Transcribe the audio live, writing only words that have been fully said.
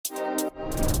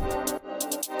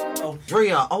O.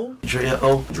 Drea O. Drea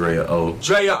O. Drea O.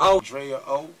 Drea O. Drea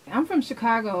O. I'm from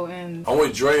Chicago and I'm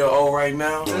with Drea O right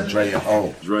now. Drea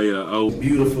O. Drea O.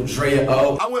 Beautiful Drea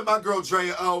O. I'm with my girl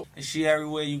Drea O. And she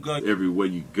everywhere you go. Everywhere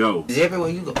you go. Everywhere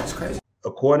you go. It's crazy.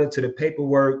 According to the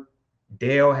paperwork,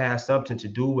 Dale has something to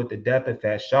do with the death of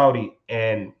Fat Shawty,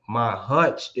 and my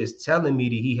hunch is telling me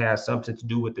that he has something to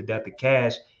do with the death of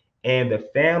Cash, and the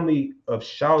family of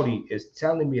Shawty is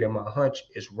telling me that my hunch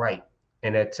is right,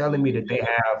 and they're telling me that they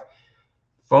have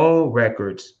phone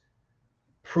records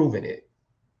proving it.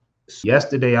 So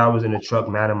yesterday, I was in the truck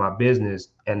minding my business,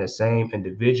 and the same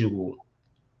individual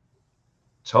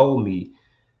told me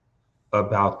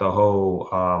about the whole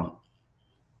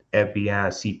FBI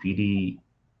and CPD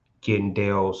getting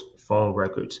Dale's phone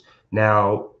records.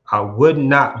 Now, I would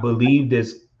not believe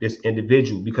this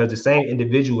individual, because the same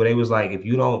individual, they was like, if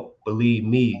you don't believe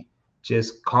me,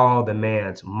 just call the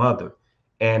man's mother.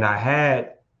 And I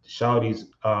had Shawty's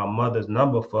mother's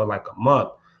number for like a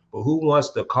month, but who wants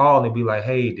to call and be like,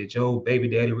 hey, did your baby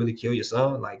daddy really kill your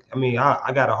son? Like, I mean,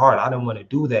 I got a heart. I didn't want to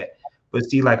do that. But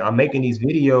see, like, I'm making these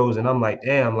videos and I'm like,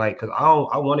 damn, like, cause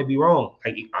I want to be wrong.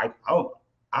 Like,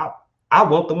 I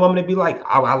want the woman to be like,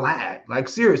 I lied. Like,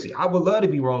 seriously, I would love to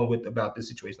be wrong about this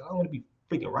situation. I want to be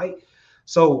freaking right.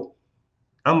 So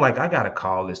I'm like, I gotta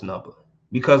call this number,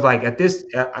 because like at this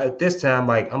time,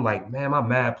 like I'm like, man, my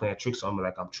mad playing tricks on me,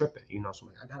 like I'm tripping, you know. So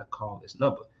I'm like, I gotta call this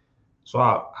number. So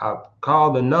I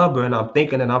call the number, and I'm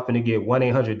thinking that I'm gonna get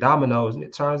 1-800-Dominoes, and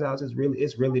it turns out it's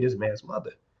really this man's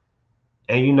mother.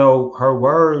 And you know, her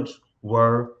words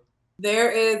were,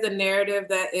 there is a narrative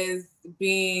that is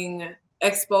being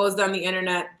exposed on the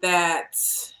internet that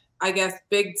I guess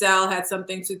Big Del had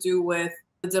something to do with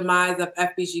the demise of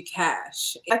FBG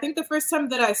Cash. I think the first time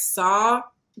that I saw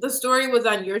the story was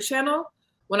on your channel.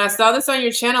 When I saw this on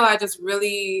your channel, I just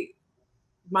really,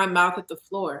 my mouth hit the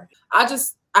floor. I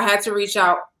had to reach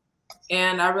out,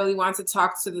 and I really want to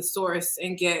talk to the source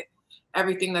and get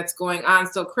everything that's going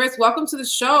on. So Chris, welcome to the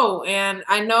show. And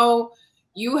I know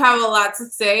you have a lot to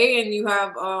say, and you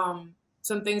have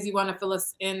some things you want to fill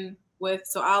us in with,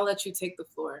 so I'll let you take the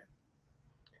floor.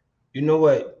 You know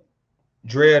what,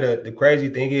 Drea, the crazy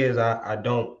thing is I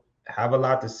don't have a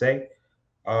lot to say.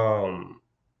 I'm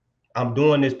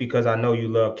doing this because I know you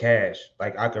love Cash.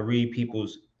 Like, I can read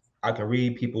people's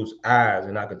eyes,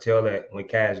 and I can tell that when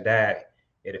Cash died,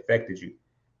 it affected you.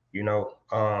 You know,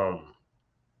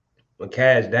 when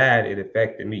Cash died, it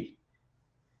affected me,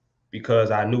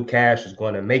 because I knew Cash was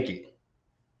going to make it.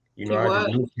 You know, I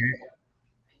just knew Cash.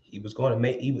 He was going to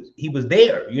make, he was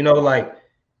there, you know, like,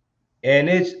 and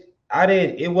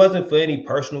it wasn't for any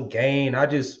personal gain. I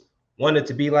just wanted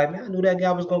to be like, man, I knew that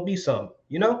guy was going to be something,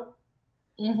 you know?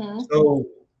 Mm-hmm. So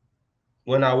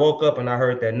when I woke up and I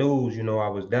heard that news, you know, I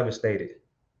was devastated.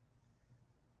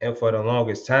 And for the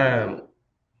longest time,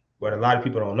 what a lot of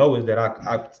people don't know is that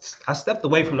I stepped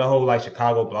away from the whole like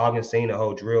Chicago blogging scene, the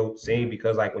whole drill scene,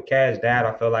 because like when Cash died,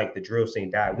 I felt like the drill scene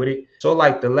died with it. So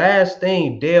like the last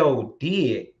thing Dale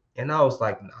did, and I was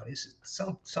like, no, this is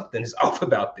something is off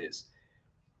about this.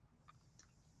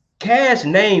 Cash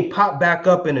name popped back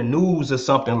up in the news or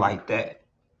something like that.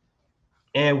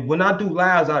 And when I do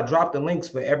lives, I drop the links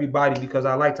for everybody, because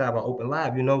I like to have an open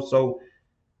live, you know. So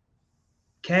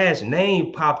Cash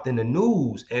name popped in the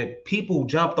news, and people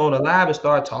jumped on the live and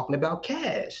started talking about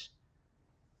Cash.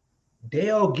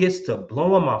 Dale gets to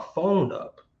blowing my phone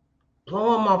up.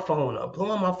 I'm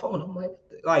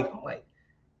like,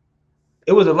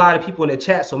 it was a lot of people in the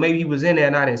chat, so maybe he was in there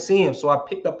and I didn't see him. So I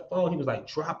picked up the phone. He was like,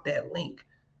 drop that link.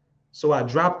 So I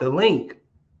dropped the link.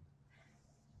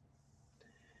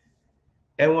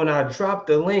 And when I dropped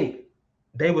the link,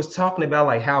 they was talking about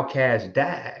like how Cash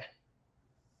died.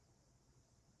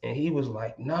 And he was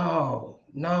like, no,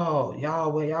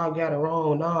 y'all got it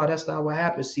wrong. No, that's not what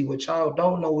happened. See, what y'all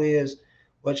don't know is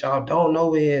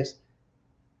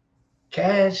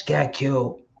Cash got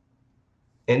killed.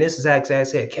 And this is exactly as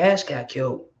I said, Cash got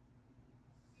killed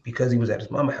because he was at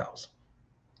his mama's house.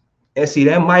 And see,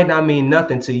 that might not mean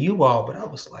nothing to you all, but I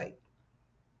was like,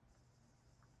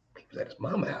 he was at his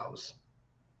mama's house.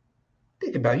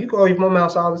 Think about it. You go to your mama's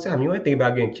house all the time. You ain't think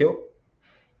about getting killed.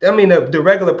 I mean, the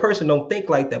regular person don't think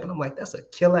like that, but I'm like, that's a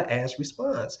killer ass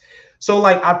response. So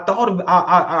like,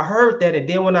 I heard that, and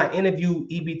then when I interviewed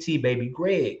EBT Baby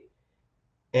Greg,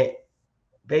 and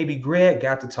Baby Greg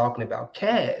got to talking about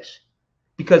Cash,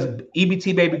 because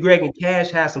EBT Baby Greg and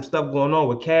Cash had some stuff going on,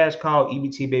 with Cash called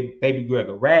EBT Baby Greg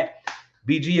a rat,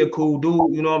 BG a cool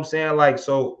dude, you know what I'm saying? Like,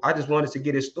 so I just wanted to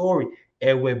get his story.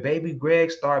 And when Baby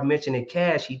Greg started mentioning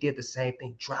Cash, he did the same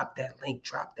thing. Drop that link.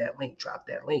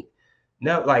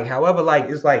 Now, like, however,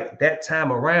 like, it's like that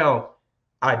time around,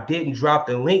 I didn't drop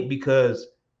the link because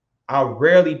I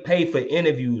rarely pay for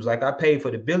interviews. Like I paid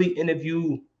for the Billy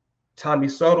interview, Tommy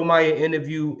Sotomayor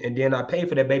interview, and then I paid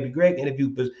for that Baby Greg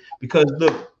interview because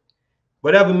look,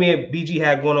 whatever me and BG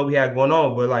had going on, we had going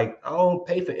on, but like I don't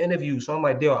pay for interviews. So I'm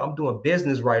like, Dale, I'm doing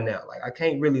business right now. Like I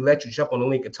can't really let you jump on the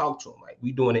link and talk to him. Like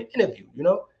we doing an interview, you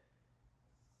know?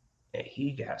 And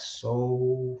he got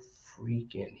so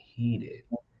freaking heated.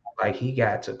 Like he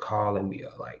got to calling me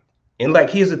like, and like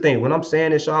here's the thing, when I'm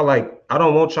saying this, y'all, like I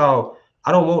don't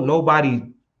want nobody.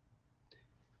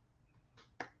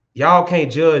 Y'all can't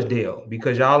judge Dale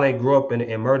because y'all ain't grew up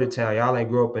in Murder Town. Y'all ain't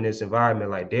grew up in this environment.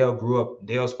 Like Dale grew up,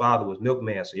 Dale's father was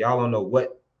milkman, so y'all don't know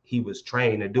what he was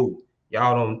trained to do.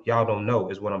 Y'all don't know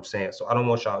is what I'm saying. So I don't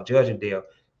want y'all judging Dale,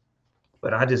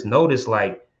 but I just noticed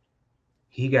like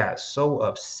he got so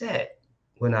upset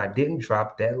when I didn't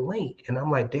drop that link. And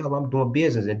I'm like, Dale, I'm doing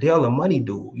business. And Dale, a money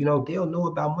dude. You know, Dale know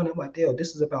about money. I'm like, Dale,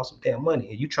 this is about some damn money.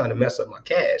 And you trying to mess up my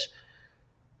cash.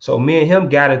 So me and him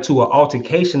got into an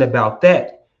altercation about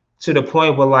that to the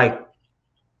point where like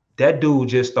that dude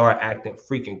just started acting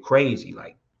freaking crazy,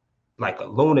 like a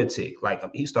lunatic. Like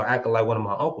he started acting like one of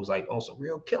my uncles, like on some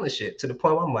real killing shit to the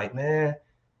point where I'm like, man,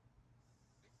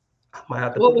 I might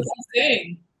have to. What was he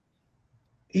saying?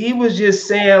 He was just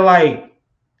saying like,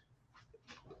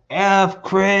 F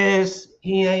Chris,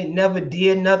 he ain't never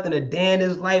did nothing a day in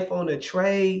his life on a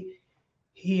trade.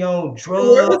 He on drugs.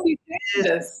 Where was he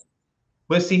saying this?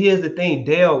 But see, here's the thing,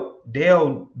 Dale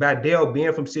being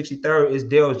from 63rd, it's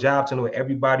Dale's job to know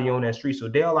everybody on that street. So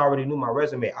Dale already knew my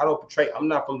resume. I don't portray, I'm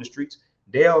not from the streets.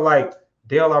 Dale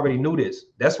already knew this.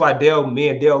 That's why me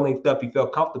and Dale linked up. He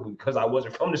felt comfortable because I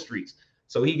wasn't from the streets.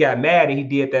 So he got mad and he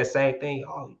did that same thing.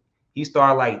 Oh, he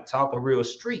started like talking real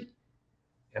street.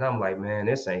 And I'm like, man,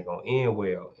 this ain't gonna end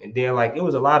well. And then like it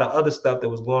was a lot of other stuff that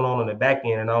was going on the back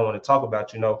end, and I don't want to talk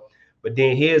about, you know. But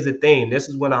then here's the thing. This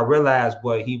is when I realized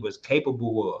what he was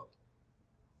capable of.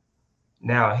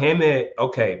 Now BG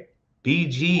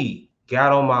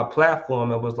got on my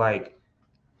platform and was like,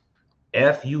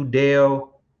 F you,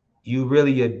 Dale, you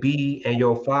really a B, and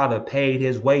your father paid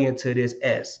his way into this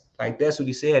S. Like that's what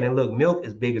he said. And look, milk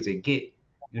is big as it get.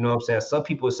 You know what I'm saying? Some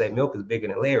people say milk is bigger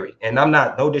than Larry. And I'm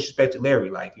not, no disrespect to Larry.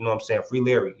 Like, you know what I'm saying? Free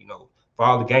Larry, you know, for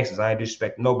all the gangsters, I ain't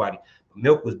disrespect nobody. But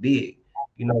milk was big,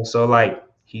 you know? So like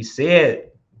he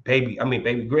said, Baby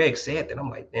Greg said that. I'm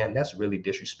like, damn, that's really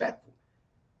disrespectful.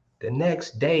 The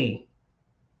next day,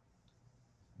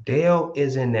 Dale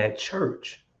is in that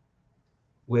church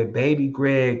with Baby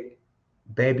Greg,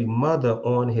 baby mother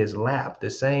on his lap, the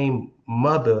same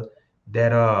mother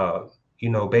that, you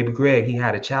know, Baby Greg, he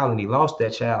had a child and he lost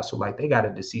that child. So like they got a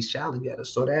deceased child together.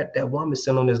 So that woman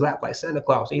sitting on his lap like Santa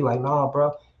Claus. He like, nah,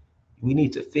 bro, we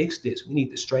need to fix this. We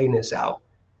need to straighten this out.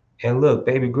 And look,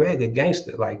 Baby Greg, a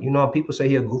gangster. Like, you know, people say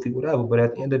he a goofy, whatever. But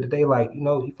at the end of the day, like, you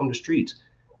know, he from the streets.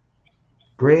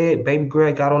 Baby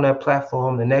Greg got on that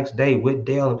platform the next day with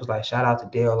Dale and was like, shout out to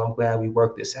Dale. I'm glad we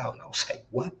worked this out. And I was like,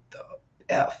 what the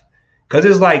F? Because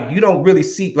it's like, you don't really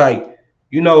see, like,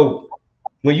 you know,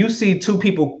 when you see two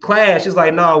people clash, it's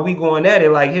like, no, we going at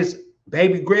it. Like his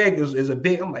Baby Greg is a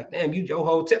big, I'm like, damn, your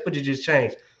whole temperature just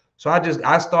changed. So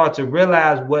I started to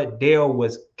realize what Dale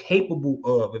was capable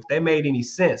of, if that made any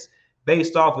sense,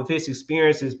 based off of his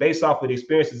experiences, based off of the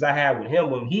experiences I had with him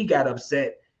when he got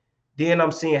upset. Then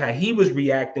I'm seeing how he was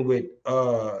reacting with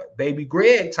Baby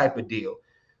Greg type of deal.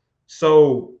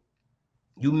 So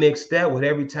you mix that with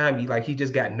every time he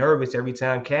just got nervous every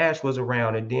time Cash was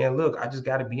around. And then look, I just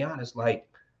got to be honest, like,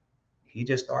 he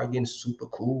just started getting super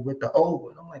cool with the O.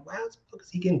 And I'm like, why is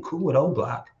he getting cool with O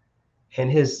Block?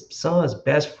 And his son's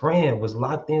best friend was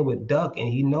locked in with Duck, and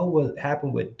he know what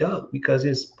happened with Duck because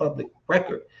it's public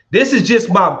record. This is just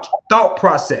my thought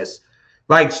process.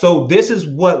 Like, so this is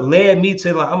what led me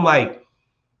to, like, I'm like,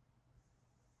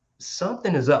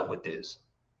 something is up with this.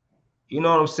 You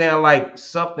know what I'm saying? Like,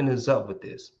 something is up with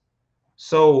this.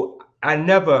 So I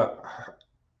didn't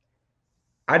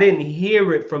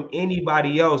hear it from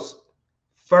anybody else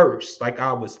first. Like,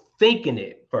 I was thinking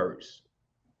it first.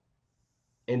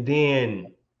 And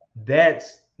then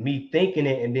that's me thinking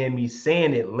it, and then me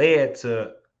saying it led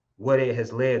to what it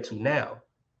has led to now.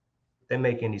 That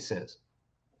make any sense?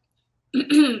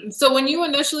 So when you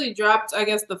initially dropped, I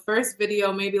guess, the first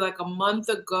video maybe like a month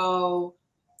ago,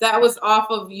 that was off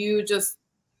of you just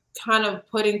kind of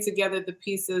putting together the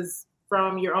pieces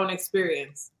from your own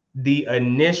experience? The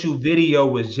initial video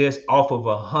was just off of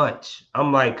a hunch.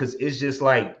 I'm like, because it's just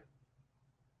like,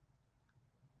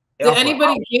 did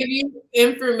anybody give you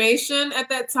information at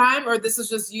that time, or this is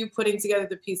just you putting together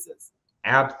the pieces?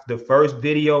 The first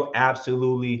video,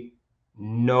 absolutely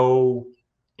no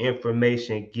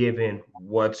information given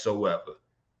whatsoever.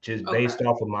 just based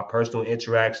off of my personal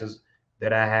interactions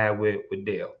that I had with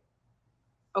Dale.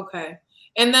 Okay.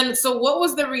 And then, so what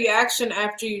was the reaction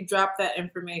after you dropped that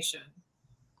information?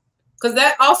 Because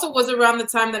that also was around the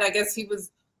time that I guess he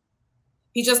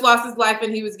just lost his life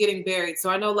and he was getting buried. So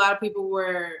I know a lot of people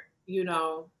were, you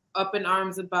know, up in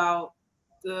arms about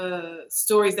the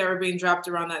stories that were being dropped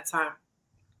around that time.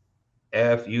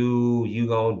 F you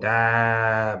gonna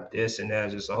die, this and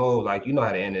that, just a whole, like, you know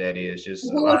how the internet is. Just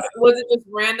was it just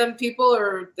random people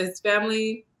or his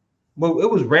family? Well,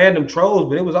 it was random trolls,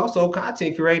 but it was also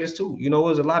content creators too. You know, it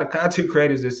was a lot of content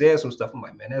creators that said some stuff. I'm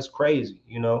like, man, that's crazy.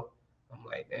 You know, I'm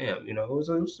like, damn. You know, it was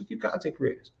a few content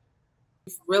creators.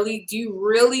 Really? Do you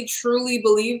really truly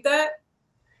believe that?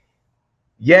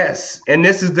 Yes, and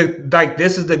this is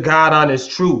the God honest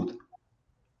truth.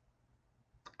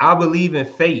 I believe in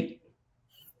fate.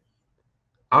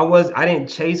 I didn't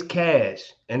chase Cash,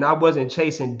 and I wasn't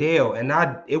chasing Dale, and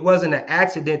it wasn't an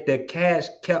accident that Cash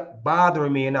kept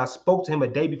bothering me, and I spoke to him a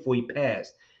day before he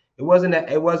passed. It wasn't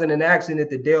an accident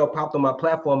that Dale popped on my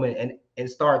platform and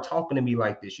started talking to me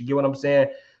like this. You get what I'm saying?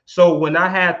 So when I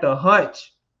had the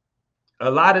hunch, a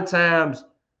lot of times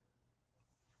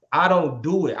I don't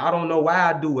do it. I don't know why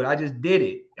I do it. I just did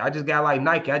it. I just got like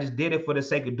Nike. I just did it for the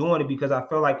sake of doing it because I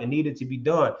felt like it needed to be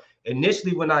done.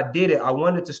 Initially, when I did it, I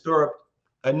wanted to stir up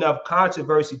enough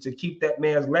controversy to keep that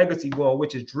man's legacy going,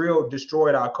 which is drill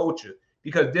destroyed our culture,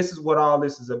 because this is what all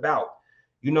this is about.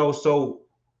 You know, so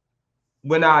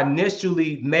when I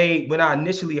initially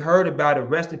heard about it,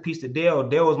 rest in peace to Dale.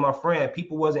 Dale was my friend.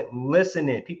 People wasn't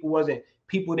listening.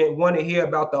 People didn't want to hear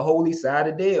about the holy side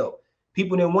of Dale.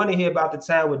 People didn't want to hear about the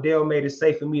time where Dale made it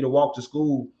safe for me to walk to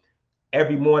school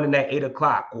every morning at 8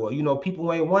 o'clock. Or, you know,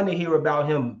 people ain't want to hear about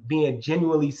him being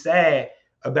genuinely sad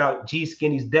about G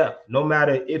Skinny's death, no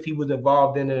matter if he was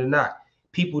involved in it or not.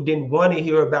 People didn't want to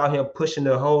hear about him pushing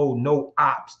the whole no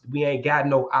ops. We ain't got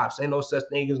no ops. Ain't no such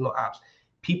thing as no ops.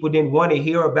 People didn't want to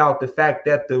hear about the fact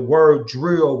that the word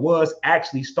drill was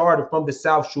actually started from the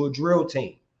South Shore drill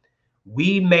team.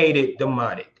 We made it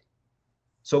demonic.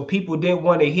 So people didn't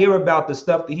want to hear about the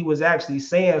stuff that he was actually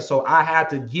saying. So I had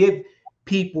to give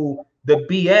people the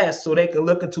BS so they can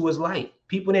look into his life.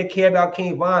 People didn't care about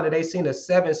King Von, and they seen the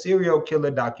 7 serial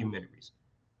killer documentaries.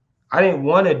 I didn't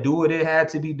want to do it. It had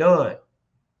to be done.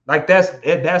 Like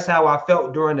that's how I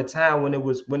felt during the time when it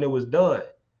was done.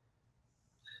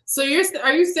 So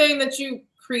are you saying that you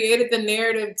created the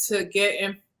narrative to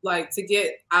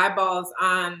get eyeballs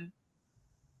on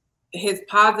his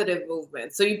positive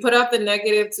movement? So you put out the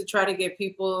negative to try to get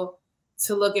people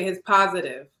to look at his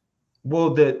positive.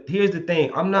 Well, here's the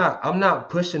thing. I'm not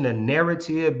pushing a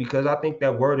narrative because I think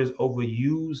that word is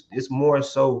overused. It's more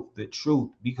so the truth,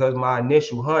 because my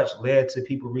initial hunch led to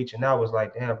people reaching out, was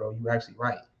like, damn, bro, you actually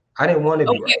right. I didn't want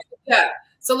to be right. Yeah.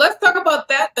 So let's talk about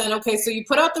that then. Okay, so you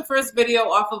put out the first video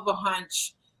off of a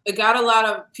hunch. It got a lot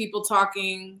of people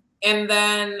talking. And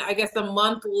then I guess a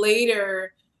month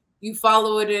later, you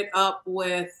followed it up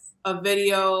with a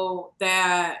video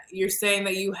that you're saying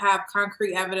that you have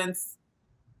concrete evidence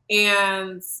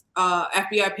and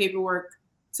FBI paperwork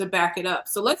to back it up.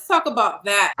 So let's talk about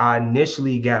that. I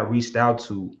initially got reached out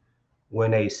to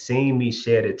when they seen me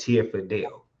shed a tear for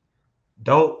Dale.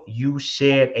 Don't you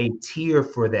shed a tear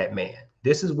for that man.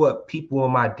 This is what people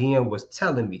in my DM was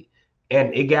telling me.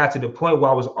 And it got to the point where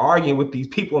I was arguing with these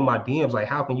people in my DMs, like,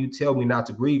 how can you tell me not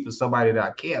to grieve for somebody that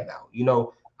I care about? You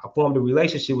know, I formed a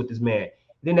relationship with this man.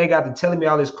 Then they got to telling me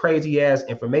all this crazy ass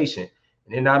information.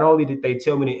 And then not only did they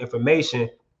tell me the information,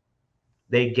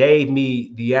 they gave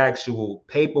me the actual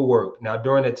paperwork. Now,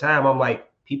 during the time, I'm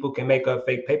like, people can make up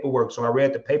fake paperwork. So I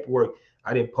read the paperwork.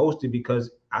 I didn't post it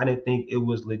because I didn't think it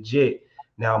was legit.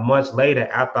 Now, months later,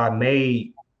 after I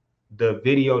made the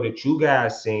video that you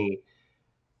guys seen,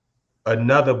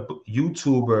 another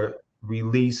YouTuber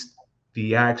released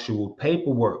the actual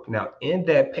paperwork. Now, in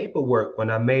that paperwork, when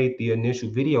I made the initial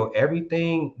video,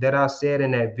 everything that I said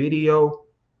in that video,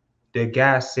 the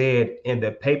guy said in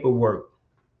the paperwork.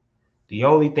 The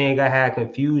only thing I had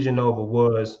confusion over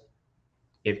was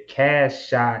if Cash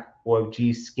shot or if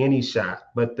G Skinny shot.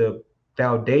 But the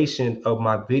foundation of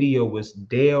my video was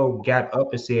Dale got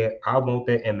up and said, I want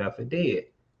that MF dead.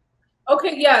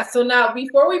 Okay, yeah. So now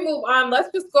before we move on, let's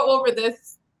just go over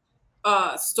this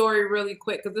story really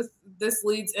quick, because this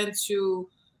leads into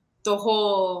the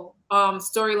whole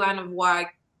storyline of why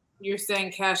you're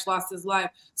saying Cash lost his life.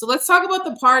 So let's talk about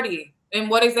the party and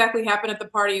what exactly happened at the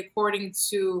party according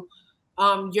to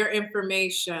your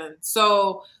information.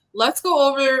 So let's go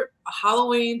over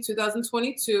Halloween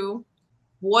 2022.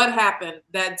 What happened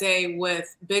that day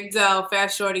with Big Del, Fat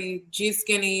Shorty, G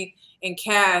Skinny, and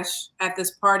Cash at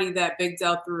this party that Big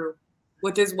Del threw?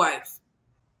 with his wife?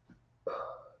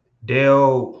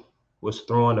 Dale was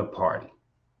throwing a party.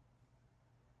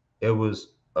 It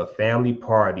was a family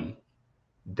party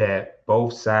that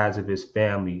both sides of his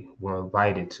family were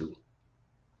invited to.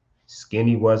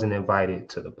 Skinny wasn't invited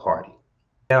to the party.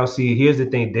 Now, see, here's the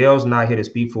thing. Dale's not here to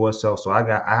speak for herself, so I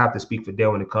have to speak for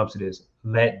Dale when it comes to this.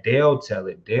 Let Dale tell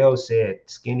it. Dale said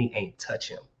Skinny ain't touch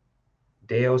him.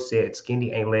 Dale said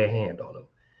Skinny ain't lay a hand on him.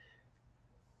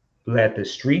 Let the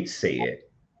streets say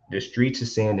it. The streets are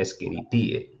saying that Skinny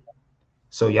did.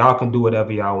 So y'all can do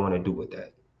whatever y'all want to do with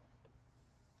that.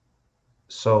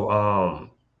 So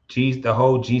the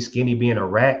whole G Skinny being a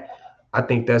rat, I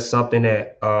think that's something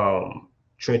that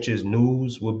Trench's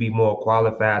News would be more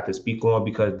qualified to speak on,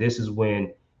 because this is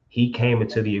when he came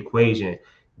into the equation.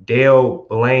 Dale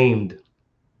blamed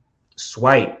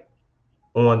Swipe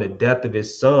on the death of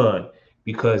his son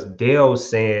because Dale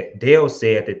said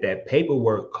that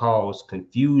paperwork caused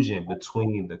confusion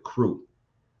between the crew.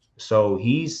 So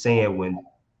he's saying when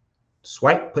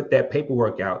Swipe put that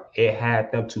paperwork out, it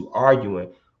had them two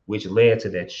arguing, which led to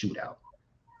that shootout.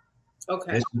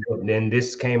 Okay. Then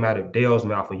this came out of Dale's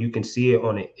mouth, and you can see it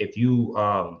on it. If you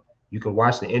you can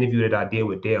watch the interview that I did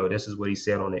with Dale. This is what he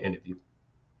said on the interview.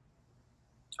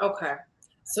 Okay.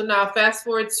 So now fast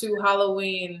forward to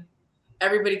Halloween,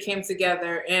 everybody came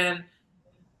together, and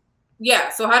yeah.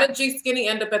 So how did G Skinny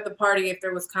end up at the party if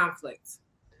there was conflict?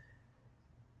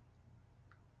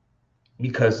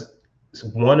 Because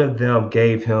one of them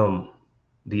gave him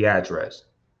the address.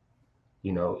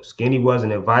 You know, Skinny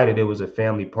wasn't invited. It was a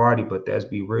family party, but let's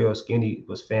be real, Skinny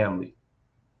was family.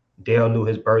 Dale knew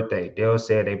his birthday. Dale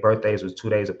said their birthdays was 2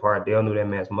 days apart. Dale knew that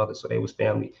man's mother, so they was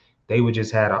family. They would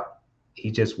just he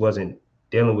just wasn't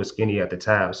dealing with Skinny at the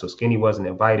time, so Skinny wasn't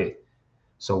invited.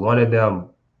 So one of them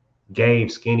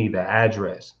gave Skinny the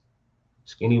address.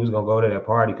 Skinny was gonna go to that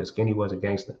party because Skinny was a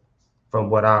gangster, from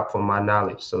my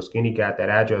knowledge. So Skinny got that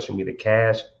address from either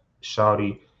Cash,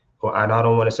 Shawty, and I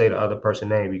don't want to say the other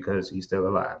person's name because he's still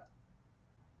alive.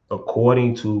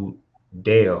 According to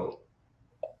Dale,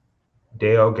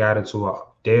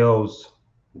 Dale's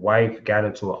wife got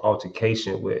into an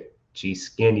altercation with G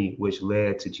Skinny, which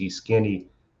led to G Skinny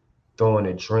throwing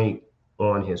a drink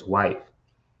on his wife.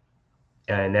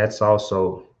 And that's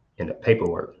also in the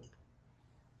paperwork.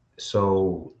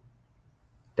 So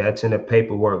that's in the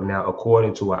paperwork. Now,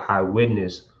 according to an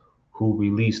eyewitness who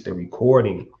released the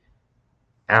recording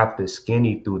after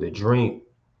Skinny threw the drink,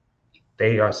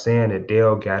 they are saying that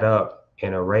Dale got up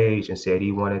in a rage and said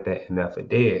he wanted that MF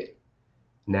dead.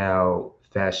 Now,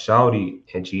 Fat Shawty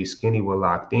and G Skinny were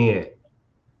locked in.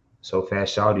 So Fat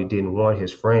Shawty didn't want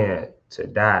his friend to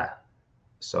die.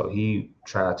 So he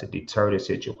tried to deter the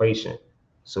situation.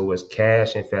 So as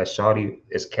Cash and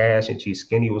G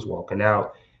Skinny was walking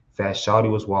out, Fat Shawty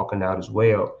was walking out as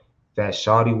well. Fat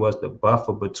Shawty was the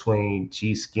buffer between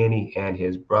G Skinny and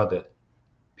his brother,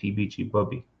 PBG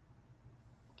Booby.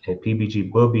 And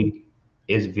PBG Booby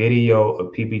is video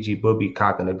of PBG Booby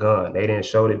cocking a gun. They didn't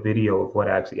show the video of what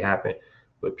actually happened,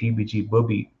 but PBG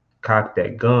Booby cocked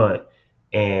that gun.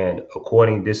 And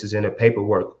this is in the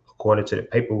paperwork, according to the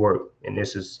paperwork, and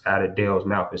this is out of Dale's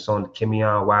mouth. It's on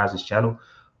Kimion Wise's channel.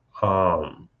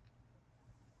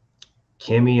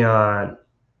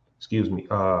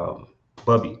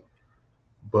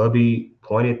 Bubby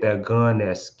pointed that gun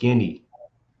at Skinny,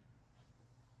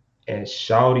 and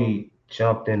Shawty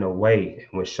jumped in the way.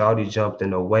 When Shawty jumped in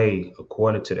the way,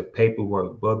 according to the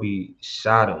paperwork, Bubby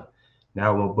shot him.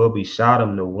 Now, when Bubby shot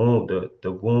him, the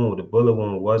bullet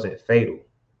wound wasn't fatal.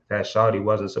 Fat Shawty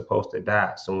wasn't supposed to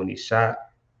die. So when he shot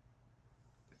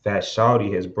Fat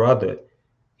Shawty, his brother,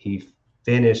 he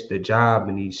finished the job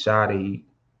and he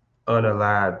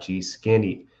unalived G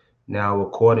Skinny. Now,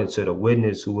 according to the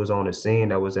witness who was on the scene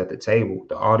that was at the table,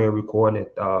 the audio recording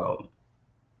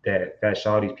that Fat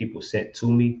Shawty's people sent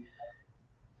to me,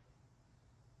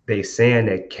 they saying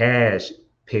that Cash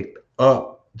picked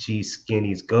up G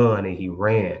Skinny's gun and he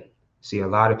ran. See, a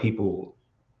lot of people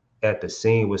at the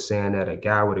scene was saying that a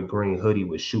guy with a green hoodie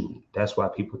was shooting. That's why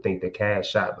people think that Cash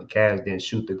shot, but Cash didn't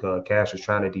shoot the gun. Cash was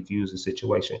trying to defuse the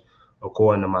situation,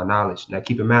 according to my knowledge. Now,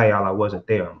 keep in mind, y'all, I wasn't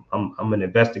there. I'm an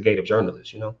investigative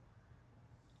journalist, you know.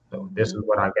 So this is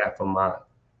what I got from my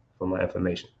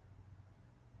information.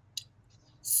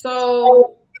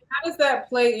 So how does that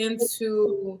play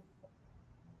into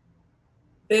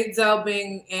Big Del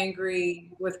being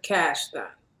angry with Cash then?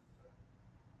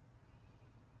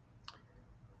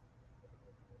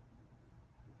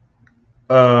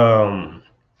 A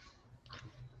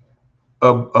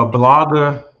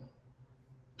blogger,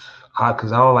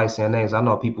 because I don't like saying names, I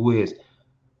know people is.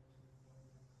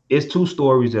 It's two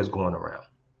stories that's going around.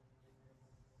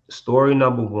 story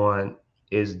number one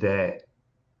is that,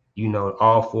 you know,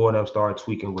 all four of them started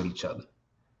tweaking with each other,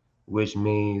 which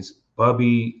means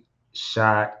Bubby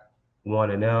shot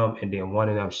one of them and then one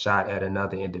of them shot at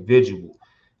another individual.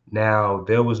 Now,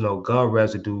 there was no gun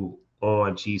residue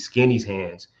on G Skinny's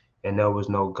hands, and there was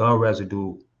no gun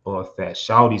residue on Fat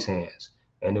Shawty's hands.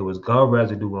 And there was gun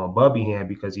residue on Bubby's hand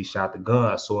because he shot the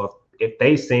gun. So if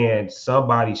they saying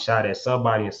somebody shot at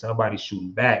somebody and somebody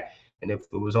shooting back, and if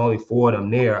it was only four of them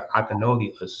there, I can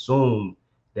only assume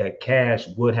that Cash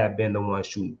would have been the one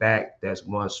shooting back. That's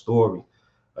one story.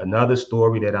 Another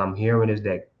story that I'm hearing is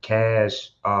that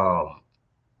Cash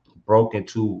broke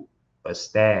into a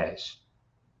stash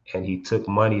and he took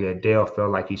money that Dale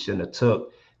felt like he shouldn't have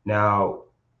took. Now,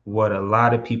 what a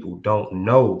lot of people don't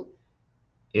know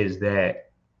is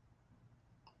that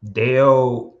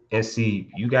Dale, and see,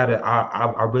 you gotta,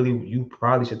 I really, you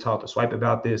probably should talk to Swipe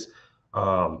about this.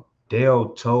 Dale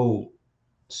told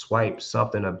Swipe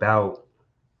something about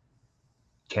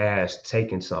Cash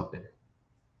taking something.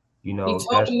 You know, he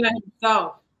told him that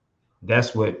himself.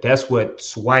 That's what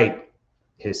Swipe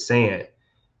is saying.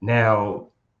 Now,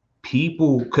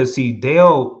 people, cause see,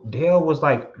 Dale was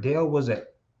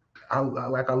I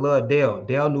love Dale.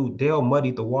 Dale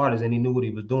muddied the waters and he knew what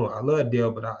he was doing. I love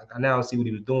Dale, but I now see what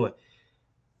he was doing.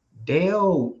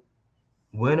 Dale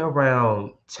went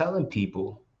around telling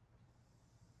people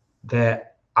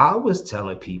that I was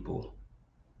telling people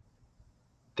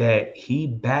that he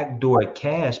backdoored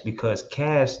Cash because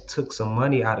Cash took some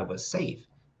money out of a safe.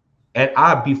 And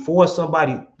before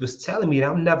somebody was telling me,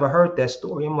 I've never heard that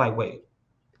story. I'm like, wait,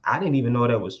 I didn't even know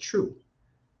that was true.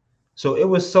 So it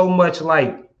was so much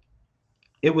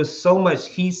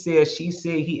he said, she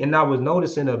said, and I was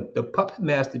noticing the puppet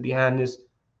master behind this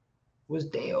was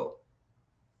Dale.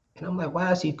 And I'm like,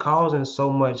 why is he causing so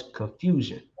much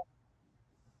confusion?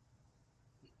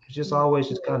 It's just always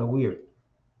just kind of weird.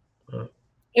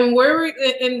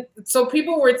 And so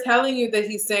people were telling you that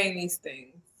he's saying these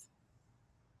things.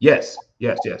 Yes.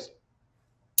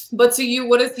 But to you,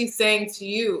 what is he saying to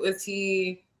you? Is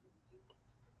he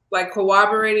like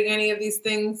corroborating any of these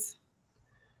things?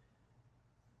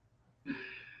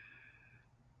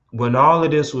 When all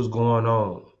of this was going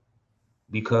on,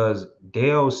 because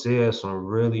Dale said some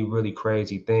really, really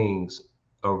crazy things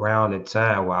around the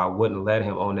time where I wouldn't let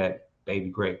him on that Baby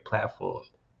Greg platform.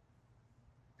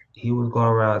 He was going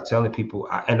around telling people,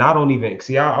 and I don't even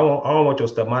see. I don't want your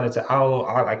stuff monetized.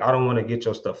 I don't want to get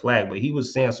your stuff flagged. But he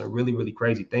was saying some really, really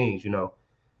crazy things, you know.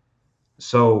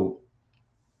 So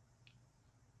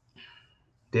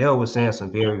Dale was saying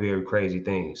some very, very crazy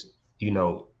things, you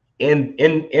know, in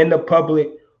the public,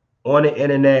 on the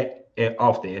internet, and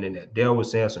off the internet. Dale was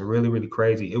saying some really, really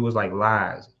crazy. It was like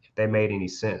lies, if that made any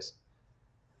sense.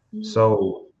 Mm-hmm.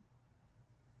 So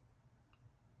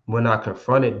when I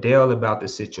confronted Dale about the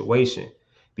situation,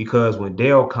 because when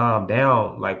Dale calmed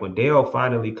down, like when Dale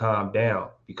finally calmed down,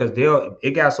 because Dale,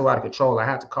 it got so out of control, I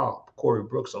had to call Corey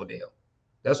Brooks on Dale.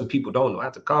 That's what people don't know. I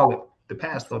had to call him the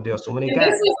pastor on Dale. So when this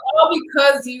is all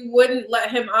because you wouldn't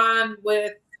let him on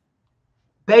with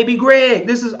Baby Greg.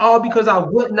 This is all because I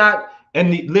would not.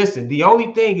 And listen, the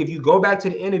only thing, if you go back to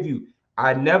the interview,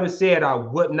 I never said I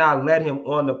would not let him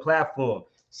on the platform.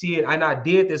 See, and I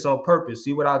did this on purpose.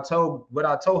 See what I told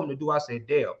him to do. I said,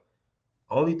 Dale.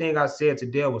 Only thing I said to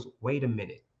Dale was, wait a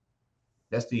minute.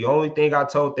 That's the only thing I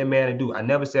told that man to do. I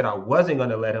never said I wasn't going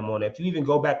to let him on. If you even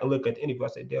go back and look at the interview, I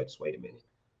said, Dale, just wait a minute.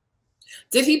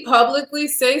 Did he publicly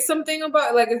say something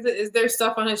about, like, is there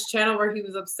stuff on his channel where he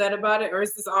was upset about it, or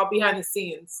is this all behind the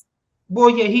scenes? Well,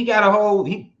 yeah, he got a whole,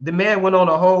 the man went on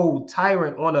a whole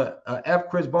tyrant on a F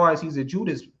Chris Barnes. He's a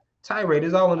Judas tirade.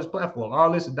 It's all on his platform.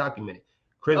 All this is documented.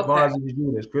 Chris Barnes is a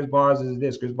Judas. Chris Barnes is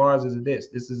this. Chris Barnes is a this.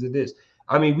 This is a this.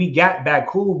 I mean, we got back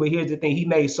cool, but here's the thing. He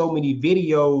made so many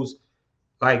videos,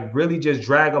 like really just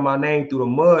dragging my name through the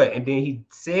mud. And then he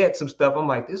said some stuff. I'm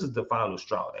like, this is the final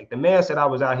straw. Like the man said I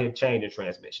was out here changing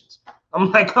transmissions. I'm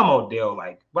like, come on, Dale.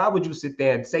 Like, why would you sit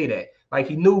there and say that? Like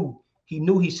he knew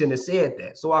he shouldn't have said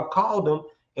that. So I called him.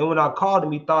 And when I called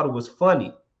him, he thought it was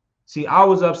funny. See, I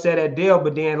was upset at Dale,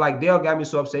 but then like Dale got me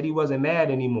so upset he wasn't mad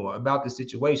anymore about the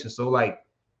situation. So like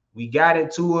we got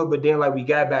into it, but then like we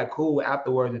got back cool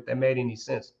afterwards, if that made any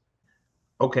sense.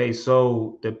 Okay,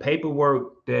 so the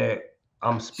paperwork that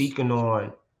I'm speaking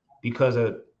on, because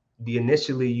of the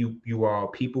initially you all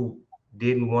people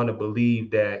didn't want to believe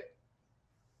that,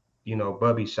 you know,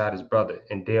 Bubby shot his brother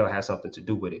and Dale had something to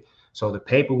do with it. So the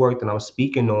paperwork that I'm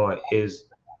speaking on is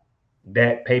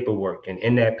that paperwork. And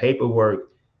in that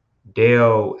paperwork,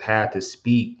 Dale had to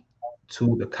speak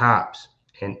to the cops.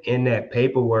 And in that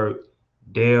paperwork,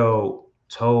 Dale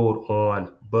told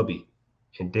on Bubby.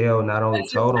 And Dale not only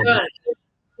told him,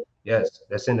 yes,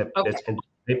 that's in the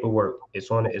paperwork. It's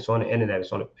on the internet.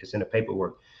 It's in the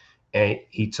paperwork. And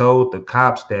he told the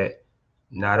cops that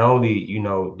not only, you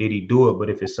know, did he do it, but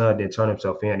if his son didn't turn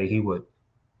himself in, that he would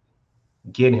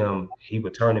get him, he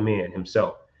would turn him in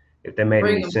himself. If that made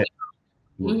any sense,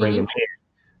 he would bring him in.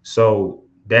 So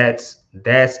that's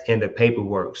in the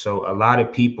paperwork. So a lot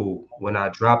of people, when I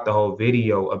dropped the whole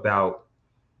video about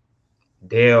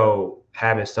Dale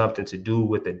having something to do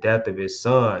with the death of his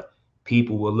son,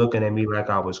 people were looking at me like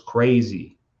I was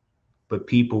crazy. But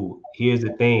people, here's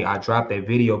the thing, I dropped that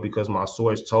video because my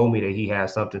source told me that he had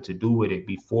something to do with it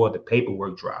before the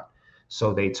paperwork dropped.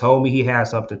 So they told me he had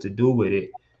something to do with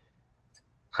it.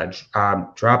 I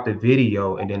dropped the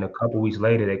video, and then a couple weeks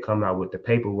later, they come out with the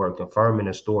paperwork confirming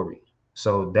the story.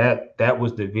 So that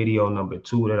was the video number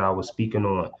 2 that I was speaking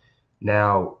on.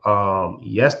 Now,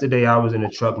 yesterday I was in the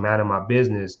truck minding my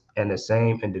business, and the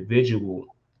same individual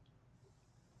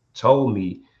told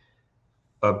me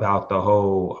about the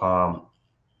whole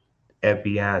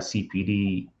FBI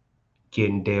CPD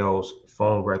getting Dale's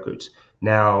phone records.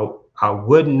 Now, I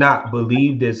would not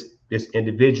believe this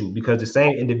individual, because the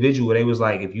same individual, they was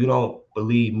like, if you don't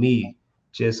believe me,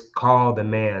 just call the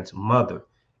man's mother.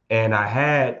 And I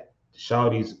had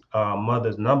Shawty's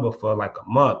mother's number for like a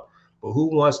month. But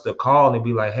who wants to call and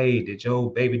be like, hey, did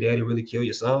your baby daddy really kill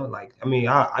your son? Like, I mean,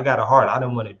 I got a heart. I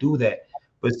didn't want to do that.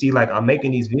 But see, like, I'm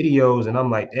making these videos and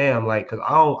I'm like, damn, like, because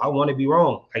I want to be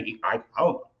wrong. Like,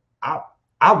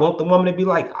 I want the woman to be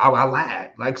like, I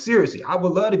lied. Like, seriously, I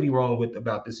would love to be wrong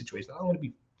about this situation. I don't want to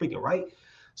be freaking right.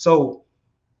 So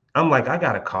I'm like, I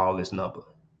gotta call this number,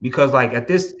 because like at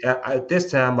this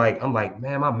time, like I'm like,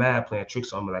 man, my mad playing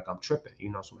tricks on me, like I'm tripping, you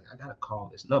know. So I'm like, I gotta call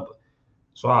this number.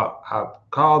 So I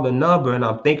call the number, and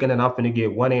I'm thinking that I'm gonna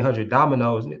get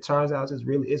 1-800-Dominoes, and it turns out it's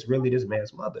really this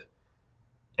man's mother.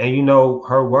 And you know,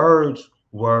 her words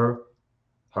were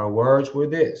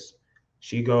this.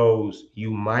 She goes,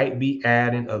 you might be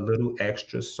adding a little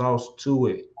extra sauce to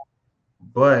it,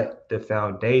 but the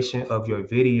foundation of your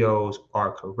videos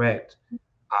are correct.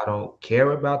 I don't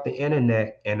care about the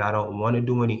internet, and I don't want to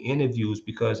do any interviews,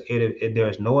 because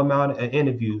there's no amount of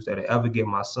interviews that'll ever get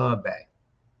my son back.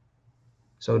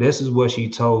 So this is what she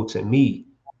told to me.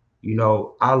 You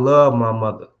know, I love my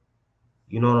mother.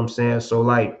 You know what I'm saying? So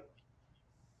like,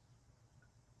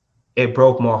 it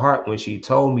broke my heart when she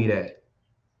told me that.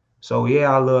 So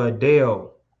yeah, I love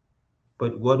Dale,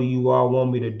 but what do you all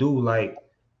want me to do? Like,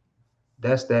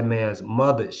 that's that man's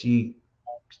mother.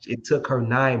 It took her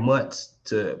 9 months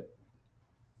to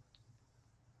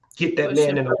get that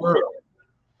man in the world.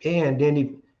 And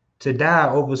then to die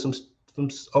over some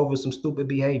stupid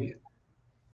behavior.